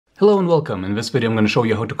Hello and welcome. In this video I'm going to show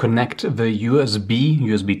you how to connect the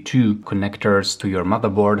USB 2 connectors to your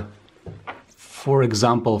motherboard. For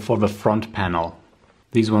example, for the front panel.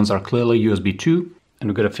 These ones are clearly USB 2 and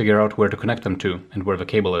we've got to figure out where to connect them to and where the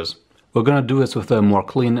cable is. We're going to do this with a more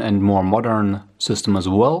clean and more modern system as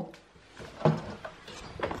well.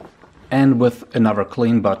 And with another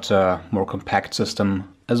clean but more compact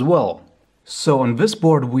system as well. So on this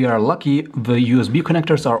board we are lucky, the USB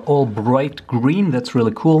connectors are all bright green, that's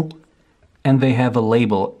really cool. And they have a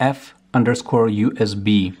label,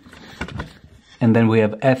 F_USB. And then we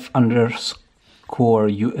have F_USB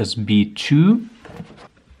 2.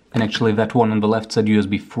 And actually that one on the left said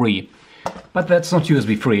USB 3. But that's not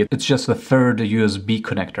USB 3, it's just the third USB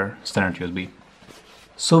connector, standard USB.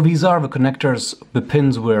 So these are the connectors, the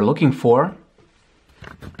pins we're looking for.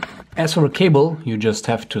 As for a cable, you just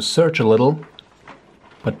have to search a little,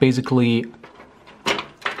 but basically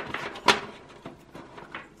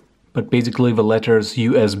the letters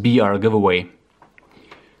USB are a giveaway.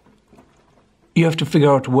 You have to figure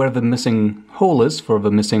out where the missing hole is for the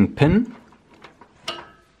missing pin.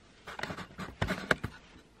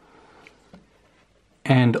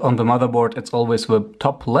 And on the motherboard it's always the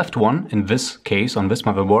top left one, in this case, on this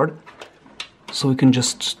motherboard. So we can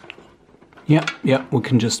just we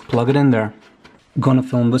can just plug it in there. Gonna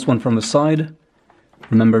film this one from the side.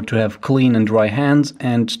 Remember to have clean and dry hands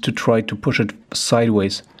and to try to push it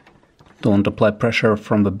sideways. Don't apply pressure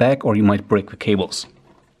from the back or you might break the cables.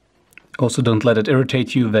 Also don't let it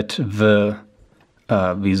irritate you that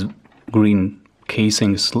these green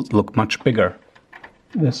casings look much bigger.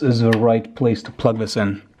 This is the right place to plug this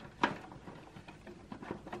in.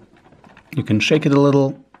 You can shake it a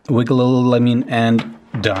little, wiggle a little, and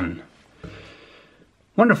done.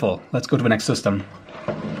 Wonderful, let's go to the next system.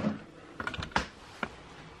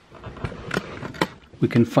 We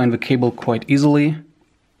can find the cable quite easily.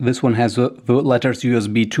 This one has the letters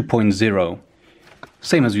USB 2.0.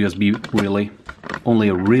 Same as USB, really. Only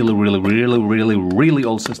a really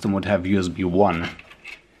old system would have USB 1.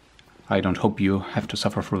 I don't hope you have to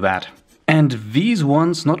suffer through that. And these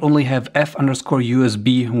ones not only have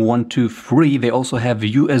F_USB 123, they also have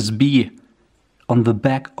USB on the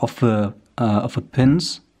back of the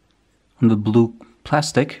pins, on the blue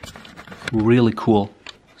plastic. Really cool.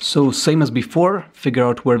 So same as before, figure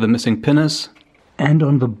out where the missing pin is, and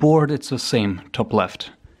on the board it's the same, top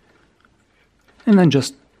left. And then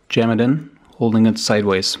just jam it in, holding it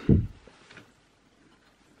sideways.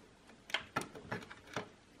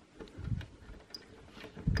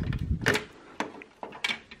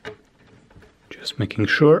 Just making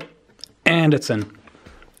sure, and it's in,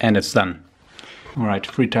 and it's done. Alright,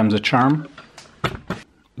 3 times the charm.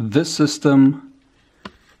 This system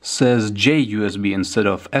says JUSB instead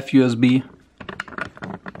of FUSB.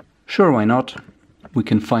 Sure, why not? We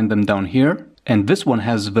can find them down here. And this one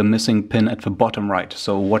has the missing pin at the bottom right,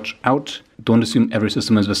 so watch out. Don't assume every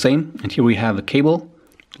system is the same. And here we have the cable.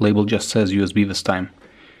 Label just says USB this time.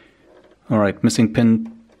 Alright, missing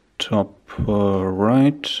pin top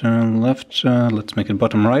right, left, let's make it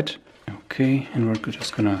bottom right. Okay, and we're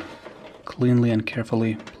just gonna cleanly and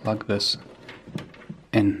carefully plug this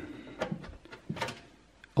in.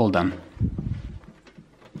 All done.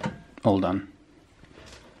 All done.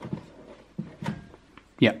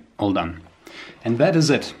 Yeah, all done. And that is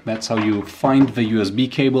it. That's how you find the USB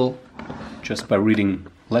cable, just by reading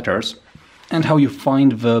letters. And how you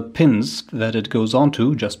find the pins that it goes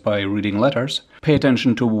onto, just by reading letters. Pay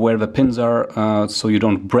attention to where the pins are, so you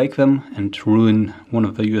don't break them and ruin one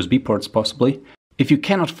of the USB ports possibly. If you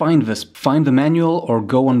cannot find this, find the manual or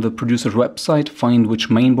go on the producer's website, find which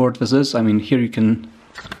mainboard this is. I mean, here you can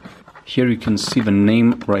see the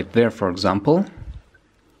name right there, for example.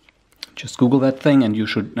 Just Google that thing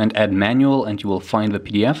and add manual and you will find the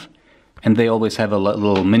PDF. And they always have a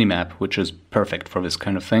little mini-map, which is perfect for this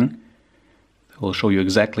kind of thing. It will show you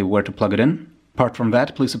exactly where to plug it in. Apart from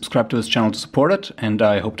that, please subscribe to this channel to support it, and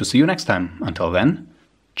I hope to see you next time. Until then,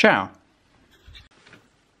 ciao!